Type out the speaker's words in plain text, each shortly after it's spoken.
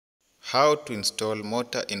How to install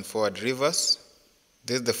motor in forward reverse.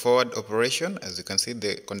 This is the forward operation. As you can see,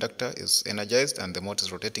 the conductor is energized and the motor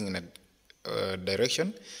is rotating in a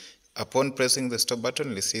direction. Upon pressing the stop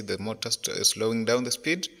button, you see the motor slowing down the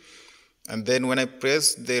speed. And then when I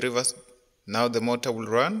press the reverse, now the motor will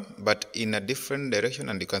run, but in a different direction.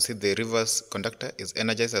 And you can see the reverse conductor is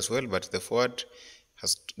energized as well, but the forward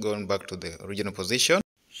has gone back to the original position.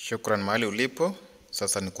 Shukran mahali ulipo.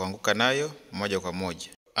 Sasa ni kuanguka nayo moja kwa moja.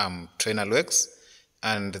 I'm Trainer Lwex,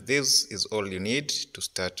 and this is all you need to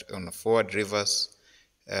start on a forward reverse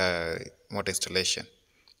motor installation.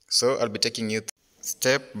 So I'll be taking you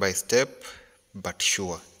step by step, but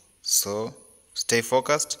sure. So stay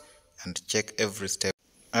focused and check every step.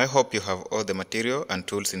 I hope you have all the material and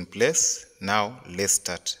tools in place. Now let's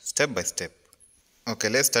start step by step. Okay,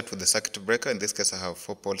 let's start with the circuit breaker. In this case, I have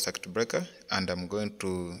 4-pole circuit breaker, and I'm going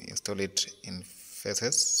to install it in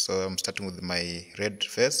phases. So I'm starting with my red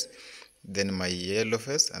phase, then my yellow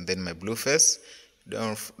phase, and then my blue phase.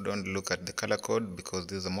 Don't look at the color code because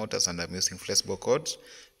these are motors and I'm using flexible codes,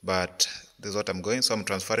 but this is what I'm going. So I'm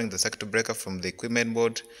transferring the circuit breaker from the equipment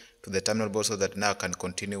board to the terminal board so that now I can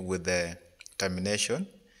continue with the termination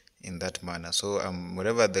in that manner. So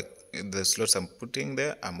whatever the slots I'm putting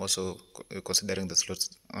there, I'm also considering the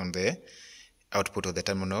slots on the output of the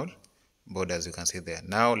terminal board, as you can see there.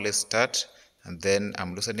 Now let's start, and then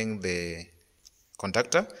I'm loosening the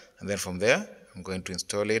contactor, and then from there I'm going to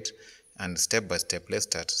install it, and step by step let's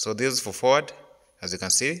start. So this is for forward. As you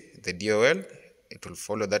can see, the DOL, it will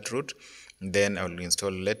follow that route. Then I will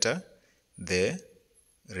install later the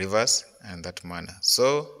reverse and that manner.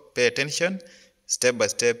 So pay attention step by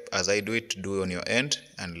step as I do it. Do on your end,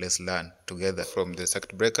 and let's learn together. From the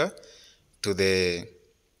circuit breaker to the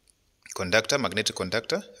conductor, magnetic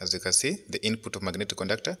conductor, as you can see, the input of magnetic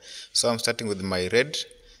conductor. So I'm starting with my red,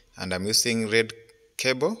 and I'm using red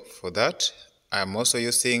cable for that. I'm also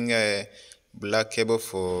using a black cable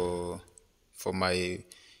for my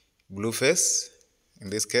blue phase in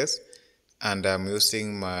this case, and I'm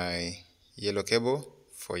using my yellow cable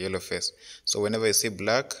for yellow phase. So whenever you see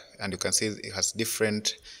black, and you can see it has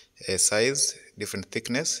different size, different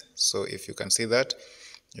thickness. So if you can see that,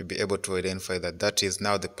 you'll be able to identify that that is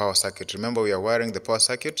now the power circuit. Remember, we are wiring the power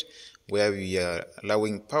circuit where we are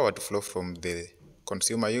allowing power to flow from the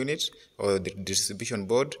consumer unit or the distribution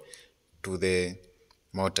board to the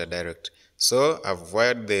motor direct. So I've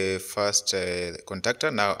wired the first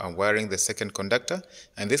contactor. Now I'm wiring the second conductor.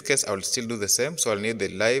 In this case, I will still do the same. So I'll need the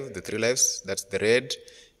 3 lives. That's the red,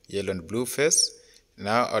 yellow, and blue phase.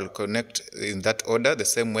 Now I'll connect in that order, the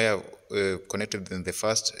same way I've connected in the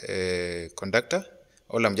first conductor.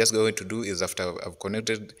 All I'm just going to do is, after I've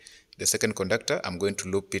connected the second conductor, I'm going to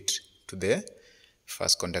loop it to the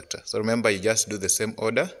first conductor. So remember, you just do the same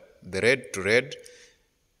order, the red to red,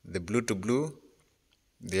 the blue to blue,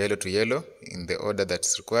 the yellow to yellow, in the order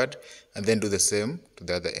that's required, and then do the same to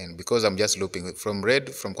the other end, because I'm just looping from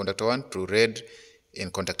red, from conductor 1 to red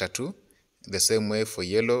in conductor 2, the same way for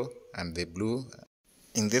yellow and the blue.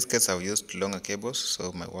 In this case, I've used longer cables,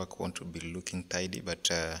 so my work won't be looking tidy,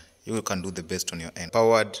 but you can do the best on your end.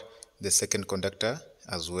 Powered the second conductor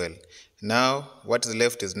as well. Now, what is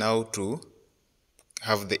left is now to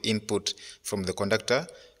have the input from the conductor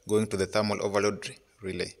going to the thermal overload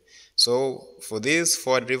relay. So for this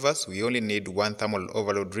forward reverse, we only need one thermal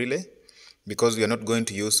overload relay, because we are not going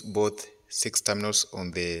to use both 6 terminals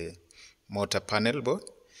on the motor panel board.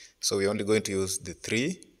 So we're only going to use the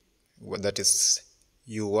 3, that is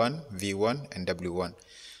U1, V1, and W1.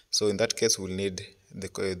 So in that case, we'll need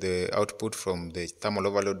the output from the thermal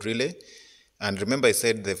overload relay. And remember, I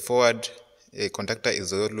said the forward contactor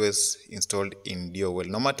is always installed in DOL,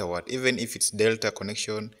 no matter what, even if it's delta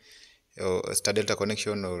connection or star delta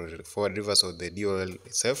connection or forward reverse or the DOL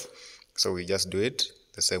itself. So we just do it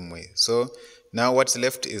the same way. So now what's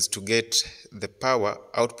left is to get the power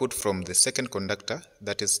output from the second conductor,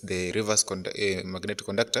 that is the reverse magnetic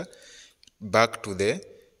conductor, back to the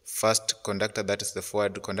first conductor, that is the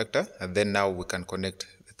forward conductor, and then now we can connect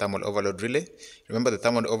the thermal overload relay. Remember, the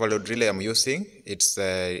thermal overload relay I'm using, it's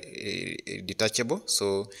detachable,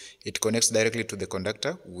 so it connects directly to the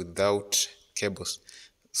conductor without cables.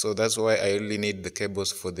 So that's why I only need the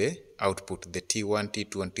cables for the output, the T1,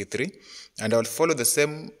 T2, and T3. And I'll follow the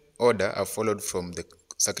same order I followed from the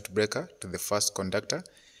circuit breaker to the first conductor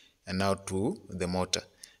and now to the motor.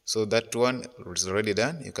 So that one is already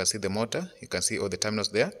done. You can see the motor, you can see all the terminals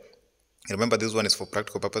there. Remember, this one is for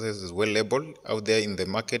practical purposes, is well labeled. Out there in the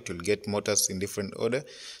market, you'll get motors in different order.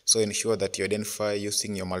 So ensure that you identify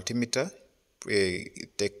using your multimeter,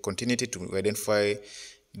 take continuity to identify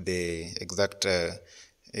the exact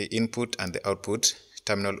input and the output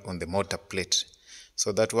terminal on the motor plate.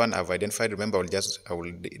 So that one I've identified. Remember, I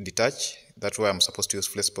will detach. That's why I'm supposed to use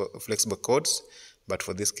flexible codes. But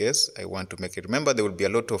for this case, I want to make it. Remember, there will be a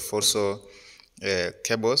lot of also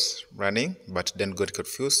cables running, but then get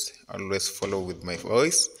confused. Always follow with my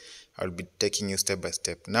voice. I'll be taking you step by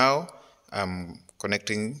step. Now I'm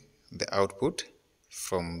connecting the output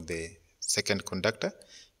from the second conductor,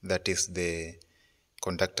 that is the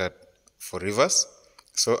conductor for reverse.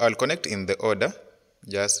 So I'll connect in the order,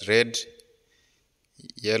 just red,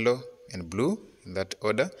 yellow and blue, in that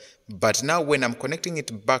order. But now when I'm connecting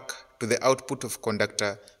it back to the output of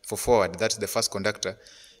conductor for forward, that's the first conductor,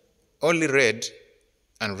 only red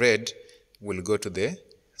and red will go to the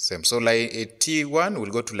same. So line T1 will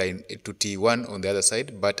go to line to T1 on the other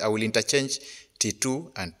side, but I will interchange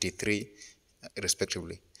T2 and T3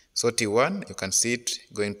 respectively. So T1, you can see it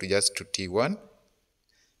going to just to T1.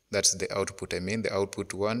 That's the output. I mean, the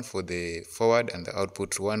output 1 for the forward and the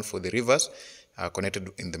output 1 for the reverse are connected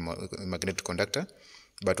in the magnetic conductor.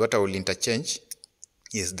 But what I will interchange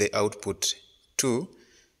is the output 2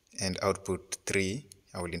 and output 3.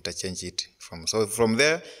 I will interchange it from. So from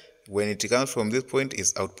there, when it comes from this point,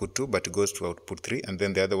 is output 2, but it goes to output 3, and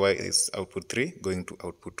then the other way is output 3 going to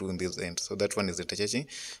output 2 in this end. So that one is interchanging.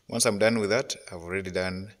 Once I'm done with that, I've already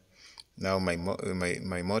done now my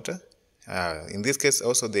motor. In this case,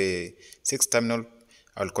 also the 6 terminal,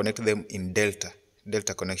 I'll connect them in delta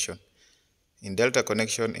connection. In delta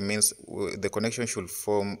connection, it means the connection should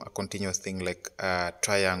form a continuous thing like a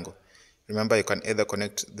triangle. Remember, you can either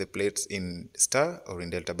connect the plates in star or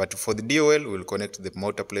in delta. But for the DOL, we'll connect the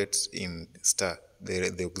motor plates in star,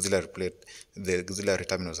 the auxiliary plate, the auxiliary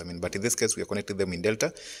terminals. But in this case, we are connecting them in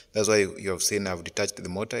delta. That's why you have seen I've detached the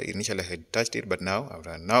motor. Initially, I had detached it, but now I've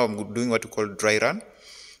run. Now I'm doing what we call dry run.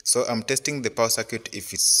 So I'm testing the power circuit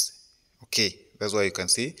if it's okay. That's why you can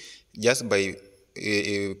see just by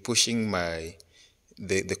pushing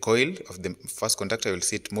the coil of the first conductor, you will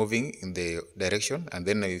see it moving in the direction, and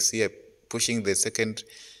then you see pushing the second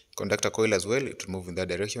conductor coil as well, it will move in that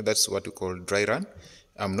direction. That's what we call dry run.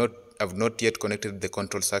 I've not yet connected the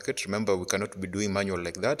control circuit. Remember, we cannot be doing manual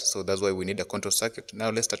like that, so that's why we need a control circuit.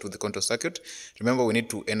 Now let's start with the control circuit. Remember, we need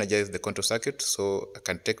to energize the control circuit, so I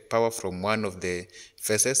can take power from one of the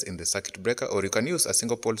phases in the circuit breaker, or you can use a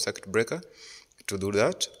single pole circuit breaker to do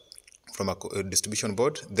that from a distribution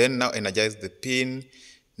board. Then now energize the pin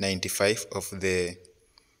 95 of the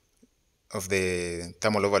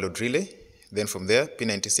thermal overload relay. Then from there, pin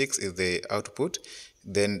 96 is the output,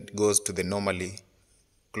 then goes to the normally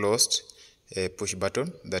closed push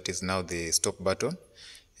button, that is now the stop button.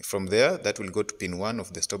 From there, that will go to pin 1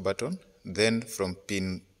 of the stop button. Then from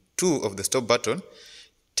pin 2 of the stop button,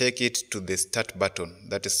 take it to the start button,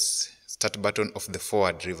 that is start button of the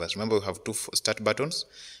forward reverse. Remember, we have 2 start buttons.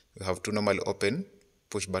 We have 2 normally open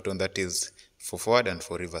push button, that is for forward and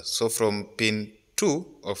for reverse. So from pin 2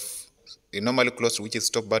 of the normally closed, which is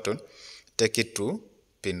stop button, take it to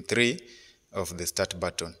pin 3 of the start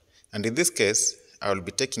button. And in this case, I will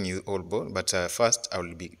be taking you all board, but first I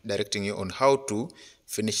will be directing you on how to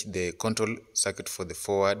finish the control circuit for the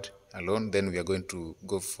forward alone. Then we are going to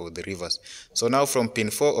go for the reverse. So now from pin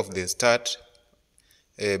 4 of the start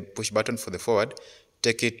push button for the forward,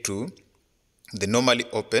 take it to the normally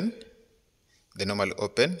open. The normal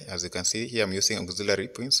open, as you can see here, I'm using auxiliary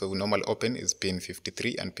pins. So normal open is pin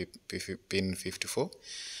 53 and pin 54.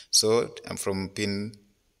 So I'm from pin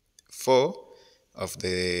 4 of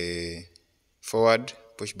the forward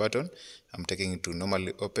push button, I'm taking it to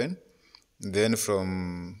normally open. Then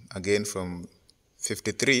from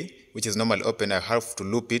 53, which is normal open, I have to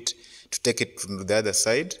loop it to take it to the other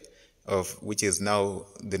side of which is now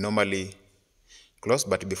the normally closed.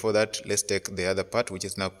 But before that, let's take the other part, which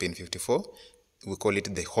is now pin 54. We call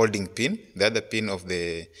it the holding pin. The other pin of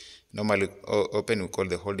the normally open we call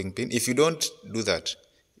the holding pin. If you don't do that,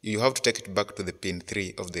 you have to take it back to the pin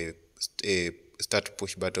 3 of the start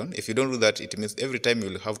push button. If you don't do that, it means every time you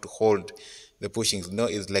will have to hold the pushings. No,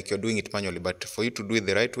 it's like you're doing it manually, but for you to do it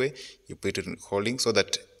the right way, you put it in holding, so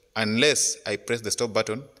that unless I press the stop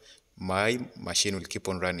button, my machine will keep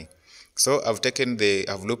on running. So I've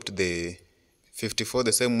looped the 54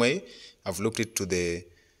 the same way. I've looped it to the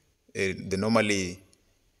normally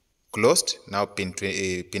closed, now pin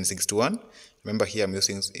 61. Remember, here I'm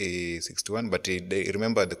using 61, but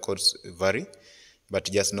remember the codes vary. But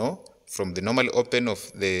just know, from the normally open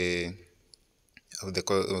of the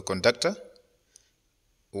conductor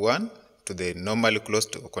 1 to the normally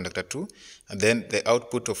closed conductor 2, and then the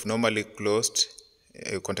output of normally closed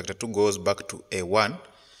conductor 2 goes back to A1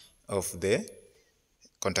 of the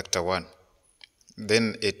conductor 1.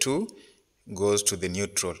 Then A2 goes to the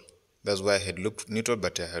neutral. That's why I had looped neutral,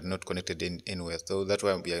 but I had not connected in anywhere. So that's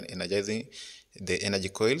why we are energizing the energy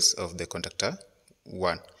coils of the contactor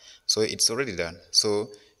 1. So it's already done. So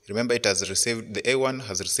remember, it has received, the A1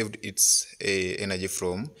 has received its energy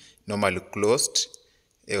from normally closed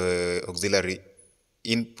auxiliary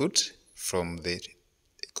input from the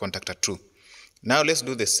contactor 2. Now let's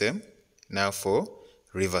do the same now for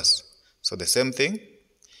reverse. So the same thing,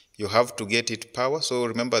 you have to get it power. So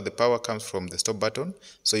remember, the power comes from the stop button.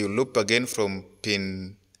 So you loop again from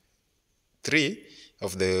pin 3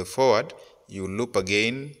 of the forward, you loop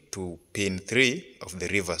again to pin 3 of the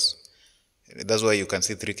reverse. That's why you can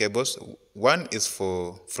see 3 cables. One is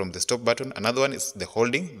from the stop button, another one is the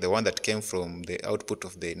holding, the one that came from the output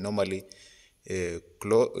of the normally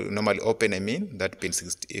open, that pin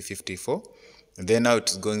 54. And then now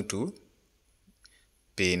it's going to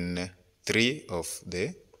pin 3 of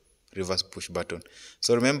the reverse push button.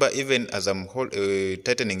 So remember, even as I'm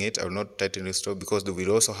tightening it, I will not tighten the stop, because we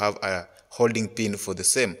will also have a holding pin for the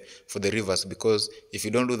same, for the reverse, because if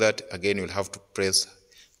you don't do that, again, you'll have to press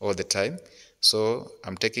all the time. So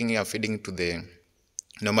I'm feeding to the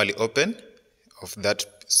normally open of that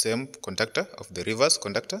same contactor, of the reverse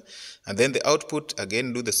contactor, and then the output,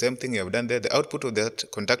 again, do the same thing you have done there. The output of that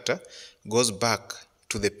contactor goes back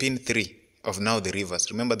to the pin 3 of now the reverse.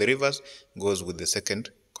 Remember, the reverse goes with the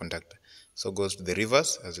second contactor. So goes to the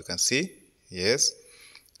reverse, as you can see. Yes.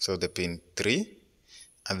 So the pin 3.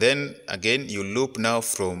 And then again, you loop now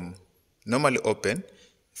from normally open,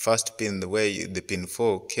 first pin, the way the pin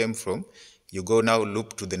 4 came from, you go now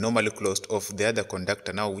loop to the normally closed of the other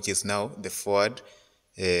conductor now, which is now the forward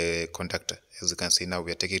conductor. As you can see, now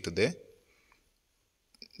we are taking it to the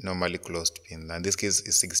normally closed pin. And this case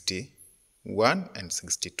is 61 and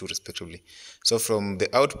 62 respectively. So from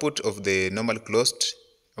the output of the normally closed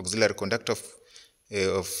auxiliary conductor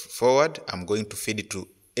of forward, I'm going to feed it to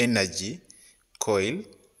energy coil,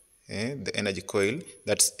 the energy coil,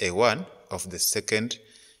 that's A1 of the second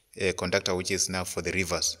conductor, which is now for the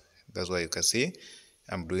reverse. That's why you can see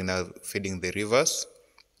I'm doing now feeding the reverse,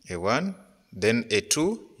 A1. Then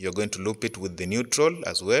A2, you're going to loop it with the neutral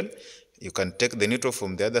as well. You can take the neutral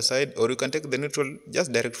from the other side, or you can take the neutral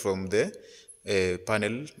just direct from the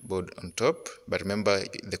panel board on top. But remember,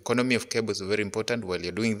 the economy of cable is very important while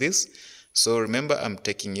you're doing this. So remember, I'm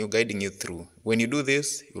guiding you through. When you do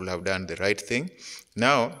this, you'll have done the right thing.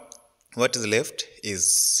 Now, what is left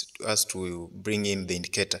is us to bring in the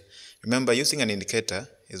indicator. Remember, using an indicator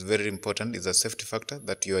is very important. It's a safety factor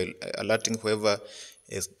that you are alerting whoever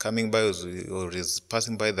is coming by or is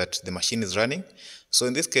passing by that the machine is running. So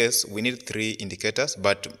in this case, we need 3 indicators,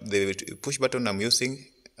 but the push button I'm using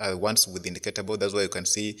ones with the indicator board. That's why you can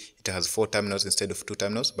see it has 4 terminals instead of 2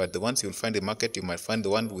 terminals. But the ones you'll find in the market, you might find the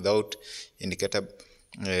one without indicator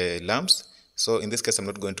lamps. So in this case, I'm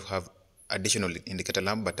not going to have additional indicator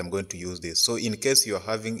lamp, but I'm going to use this. So in case you are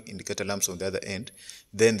having indicator lamps on the other end,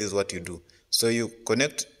 then this is what you do. So you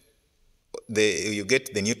connect you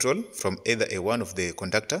get the neutral from either A1 of the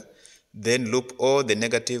conductor, then loop all the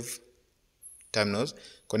negative terminals,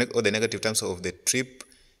 connect all the negative terminals of the trip,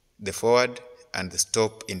 the forward, and the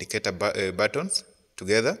stop indicator buttons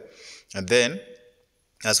together. And then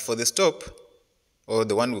as for the stop, or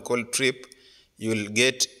the one we call trip, it will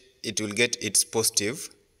get its positive.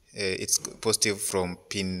 It's positive from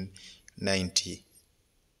pin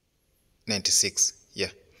 96.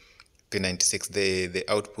 Yeah, pin 96, the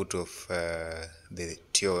output of the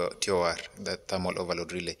TOR, the thermal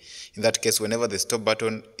overload relay. In that case, whenever the stop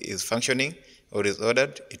button is functioning or is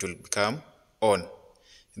ordered, it will become on.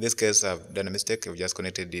 In this case, I've done a mistake. I've just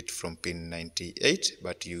connected it from pin 98,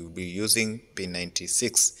 but you'll be using pin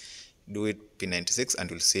 96. Do it pin 96 and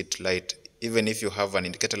you'll see it light. Even if you have an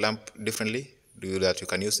indicator lamp differently, do that. You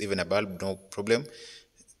can use even a bulb, no problem,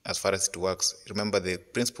 as far as it works. Remember, the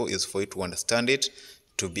principle is for you to understand it,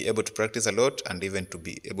 to be able to practice a lot, and even to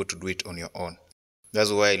be able to do it on your own. That's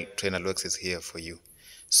why TrainerLux is here for you.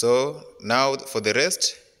 So now for the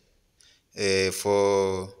rest,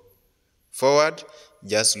 for forward,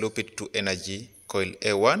 just loop it to energy coil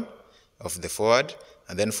A1 of the forward,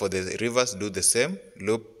 and then for the reverse, do the same.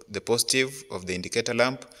 Loop the positive of the indicator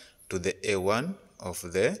lamp to the A1 of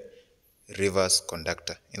the reverse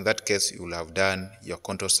conductor. In that case, you will have done your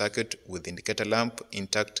control circuit with the indicator lamp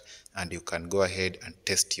intact, and you can go ahead and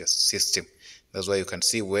test your system. That's why you can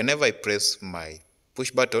see whenever I press my push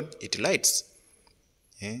button, it lights.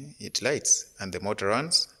 It lights and the motor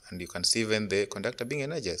runs, and you can see even the conductor being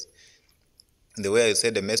energized. The way I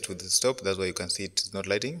said I messed with the stop, that's why you can see it's not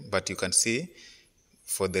lighting, but you can see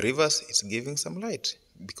for the reverse, it's giving some light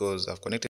because I've connected